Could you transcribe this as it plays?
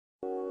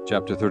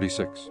Chapter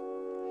 36.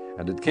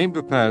 And it came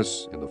to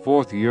pass in the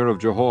 4th year of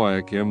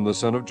Jehoiakim the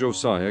son of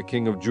Josiah,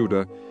 king of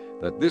Judah,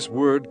 that this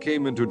word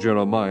came into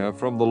Jeremiah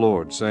from the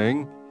Lord,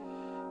 saying,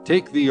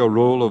 Take thee a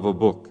roll of a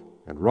book,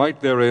 and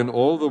write therein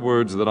all the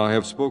words that I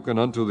have spoken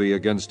unto thee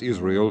against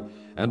Israel,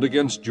 and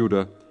against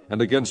Judah,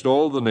 and against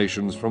all the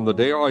nations, from the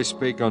day I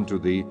spake unto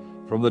thee,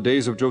 from the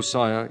days of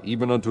Josiah,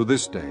 even unto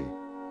this day.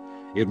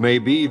 It may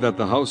be that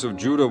the house of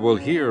Judah will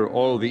hear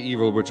all the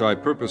evil which I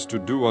purpose to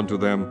do unto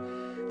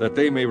them, that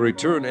they may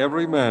return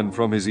every man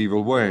from his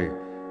evil way,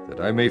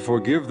 that I may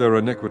forgive their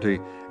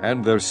iniquity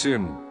and their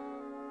sin.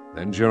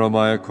 Then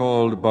Jeremiah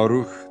called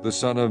Baruch the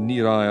son of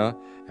Neriah,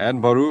 and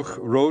Baruch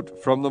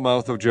wrote from the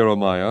mouth of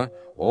Jeremiah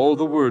all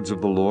the words of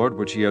the Lord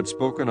which he had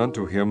spoken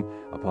unto him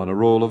upon a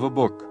roll of a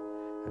book.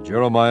 And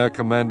Jeremiah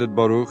commanded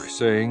Baruch,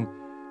 saying,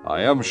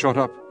 I am shut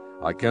up,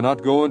 I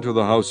cannot go into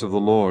the house of the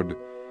Lord.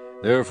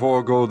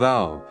 Therefore go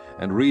thou,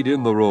 and read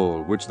in the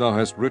roll which thou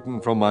hast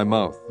written from my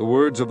mouth the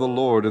words of the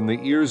Lord in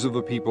the ears of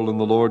the people in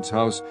the Lord's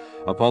house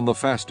upon the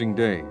fasting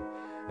day.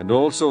 And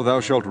also thou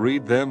shalt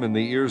read them in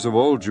the ears of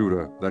all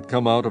Judah that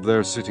come out of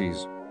their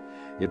cities.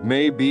 It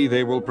may be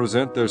they will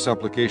present their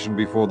supplication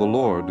before the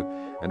Lord,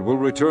 and will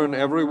return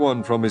every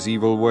one from his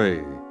evil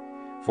way.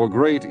 For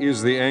great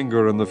is the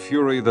anger and the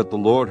fury that the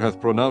Lord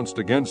hath pronounced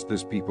against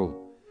this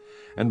people.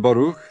 And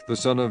Baruch the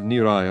son of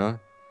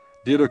Neriah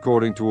did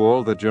according to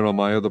all that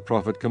Jeremiah the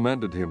prophet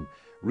commanded him,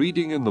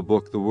 reading in the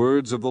book the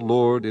words of the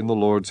Lord in the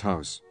Lord's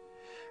house.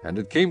 And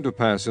it came to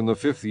pass in the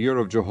 5th year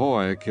of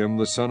Jehoiakim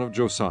the son of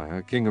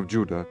Josiah, king of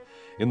Judah,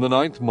 in the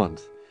 9th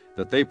month,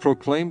 that they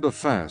proclaimed a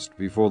fast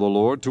before the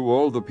Lord to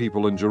all the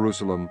people in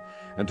Jerusalem,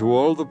 and to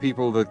all the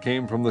people that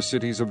came from the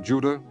cities of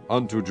Judah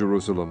unto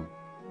Jerusalem.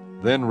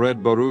 Then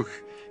read Baruch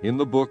in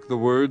the book the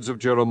words of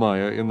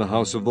Jeremiah in the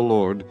house of the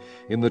Lord,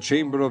 in the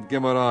chamber of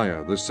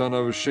Gemariah the son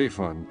of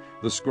Shaphan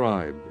the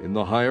scribe, in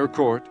the higher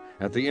court,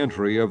 at the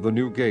entry of the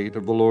new gate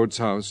of the Lord's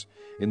house,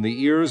 in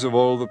the ears of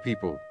all the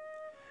people.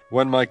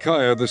 When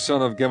Micaiah the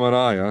son of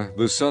Gemariah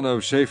the son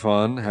of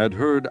Shaphan had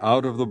heard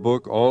out of the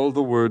book all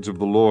the words of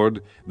the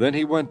Lord, then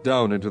he went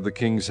down into the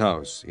king's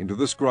house, into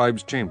the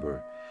scribe's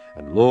chamber.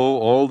 And lo,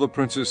 all the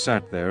princes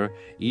sat there,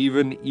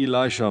 even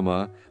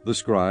Elishama the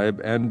scribe,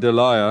 and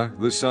Delaiah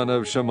the son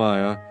of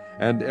Shemaiah,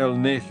 and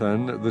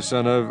Elnathan the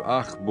son of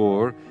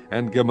Achbor,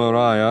 and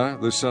Gemariah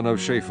the son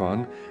of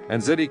Shaphan,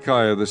 and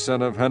Zedekiah the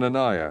son of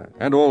Hananiah,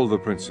 and all the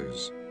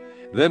princes.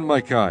 Then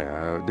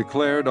Micaiah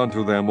declared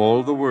unto them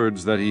all the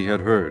words that he had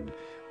heard,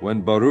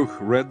 when Baruch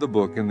read the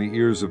book in the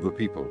ears of the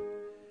people.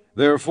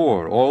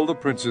 Therefore all the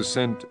princes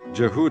sent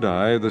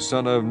Jehudi the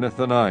son of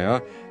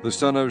Nethaniah, the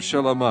son of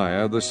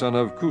Shelemiah, the son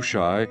of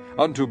Cushai,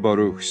 unto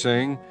Baruch,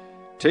 saying,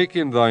 Take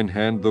in thine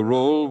hand the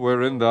roll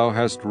wherein thou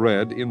hast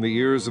read in the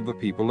ears of the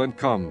people, and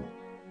come.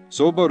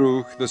 So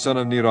Baruch the son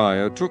of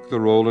Neriah took the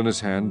roll in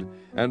his hand,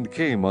 and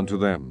came unto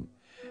them.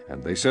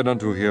 And they said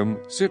unto him,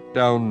 Sit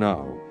down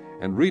now,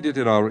 and read it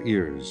in our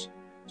ears.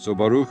 So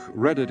Baruch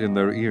read it in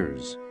their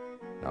ears.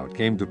 Now it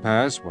came to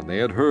pass, when they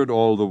had heard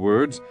all the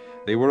words,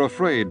 they were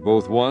afraid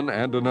both one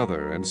and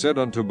another, and said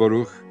unto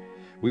Baruch,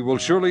 We will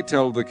surely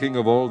tell the king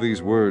of all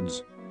these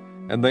words.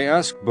 And they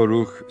asked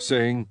Baruch,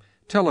 saying,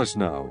 Tell us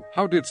now,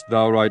 how didst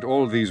thou write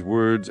all these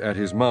words at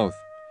his mouth?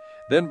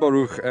 Then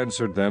Baruch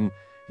answered them,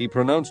 He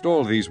pronounced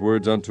all these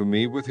words unto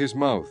me with his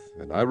mouth,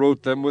 and I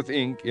wrote them with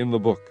ink in the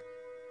book.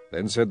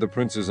 Then said the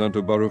princes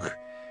unto Baruch,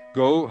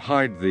 Go,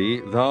 hide thee,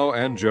 thou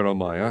and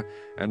Jeremiah,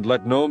 and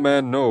let no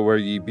man know where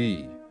ye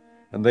be.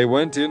 And they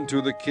went in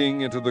to the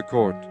king into the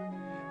court.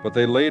 But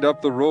they laid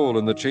up the roll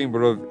in the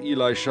chamber of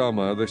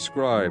Elishama the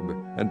scribe,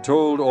 and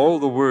told all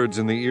the words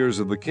in the ears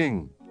of the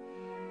king.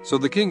 So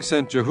the king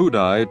sent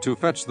Jehudi to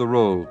fetch the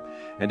roll,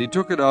 and he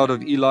took it out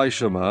of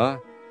Elishama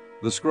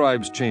the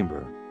scribe's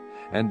chamber.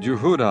 And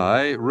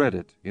Jehudi read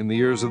it in the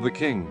ears of the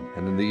king,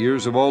 and in the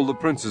ears of all the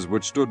princes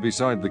which stood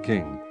beside the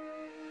king.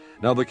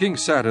 Now the king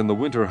sat in the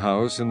winter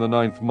house in the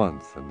 9th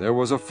month, and there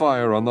was a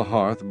fire on the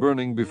hearth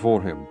burning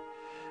before him.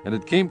 And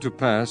it came to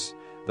pass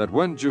that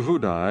when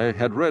Jehudi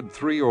had read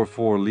 3 or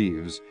 4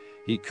 leaves,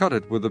 he cut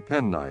it with a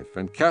penknife,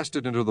 and cast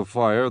it into the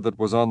fire that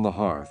was on the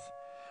hearth,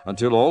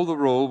 until all the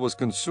roll was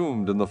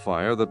consumed in the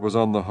fire that was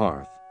on the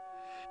hearth.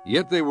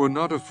 Yet they were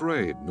not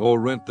afraid, nor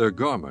rent their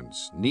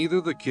garments,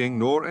 neither the king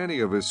nor any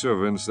of his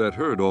servants that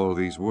heard all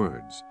these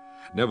words.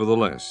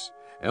 Nevertheless,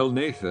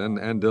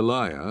 Elnathan and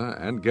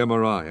Delaiah and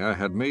Gemariah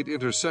had made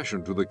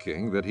intercession to the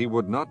king that he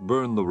would not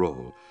burn the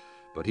roll,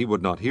 but he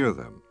would not hear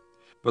them.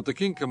 But the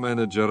king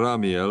commanded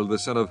Jeramiel the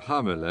son of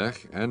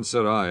Hamelech, and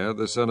Seraiah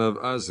the son of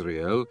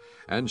Azriel,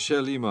 and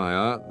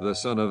Shelemiah the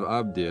son of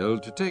Abdiel,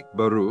 to take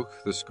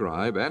Baruch the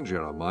scribe and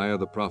Jeremiah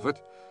the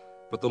prophet,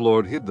 but the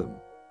Lord hid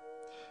them.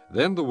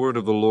 Then the word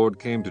of the Lord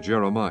came to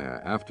Jeremiah,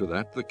 after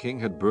that the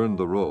king had burned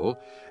the roll,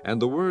 and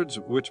the words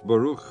which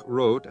Baruch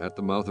wrote at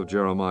the mouth of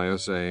Jeremiah,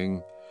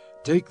 saying,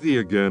 Take thee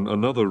again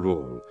another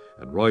roll,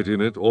 and write in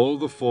it all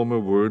the former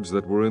words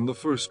that were in the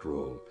first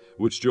roll,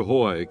 which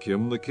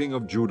Jehoiakim the king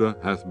of Judah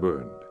hath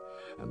burned.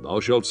 And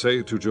thou shalt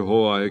say to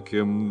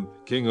Jehoiakim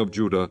king of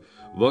Judah,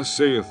 Thus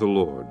saith the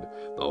Lord,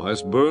 Thou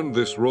hast burned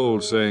this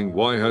roll, saying,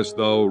 Why hast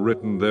thou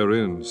written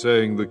therein,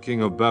 saying, The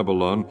king of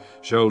Babylon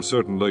shall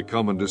certainly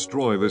come and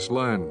destroy this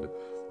land,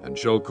 and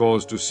shall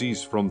cause to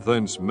cease from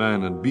thence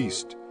man and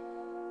beast?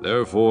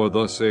 Therefore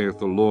thus saith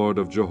the Lord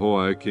of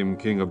Jehoiakim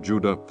king of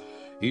Judah,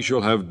 He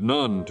shall have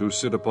none to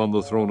sit upon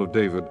the throne of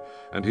David,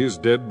 and his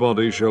dead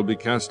body shall be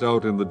cast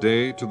out in the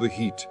day to the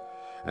heat,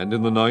 and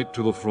in the night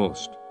to the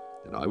frost.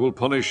 And I will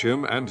punish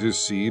him and his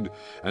seed,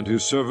 and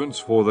his servants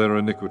for their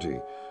iniquity.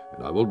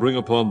 And I will bring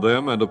upon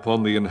them, and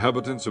upon the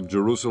inhabitants of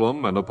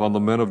Jerusalem, and upon the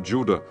men of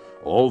Judah,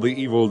 all the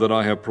evil that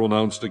I have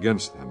pronounced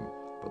against them.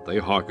 But they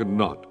hearkened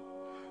not.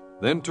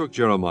 Then took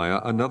Jeremiah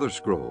another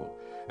scroll,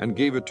 and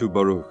gave it to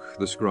Baruch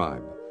the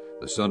scribe,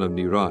 the son of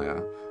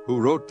Neriah,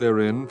 who wrote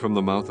therein from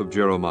the mouth of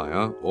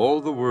Jeremiah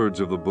all the words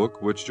of the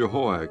book which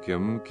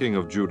Jehoiakim king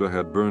of Judah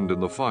had burned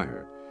in the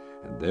fire.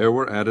 And there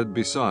were added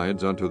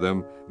besides unto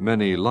them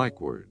many like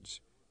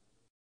words.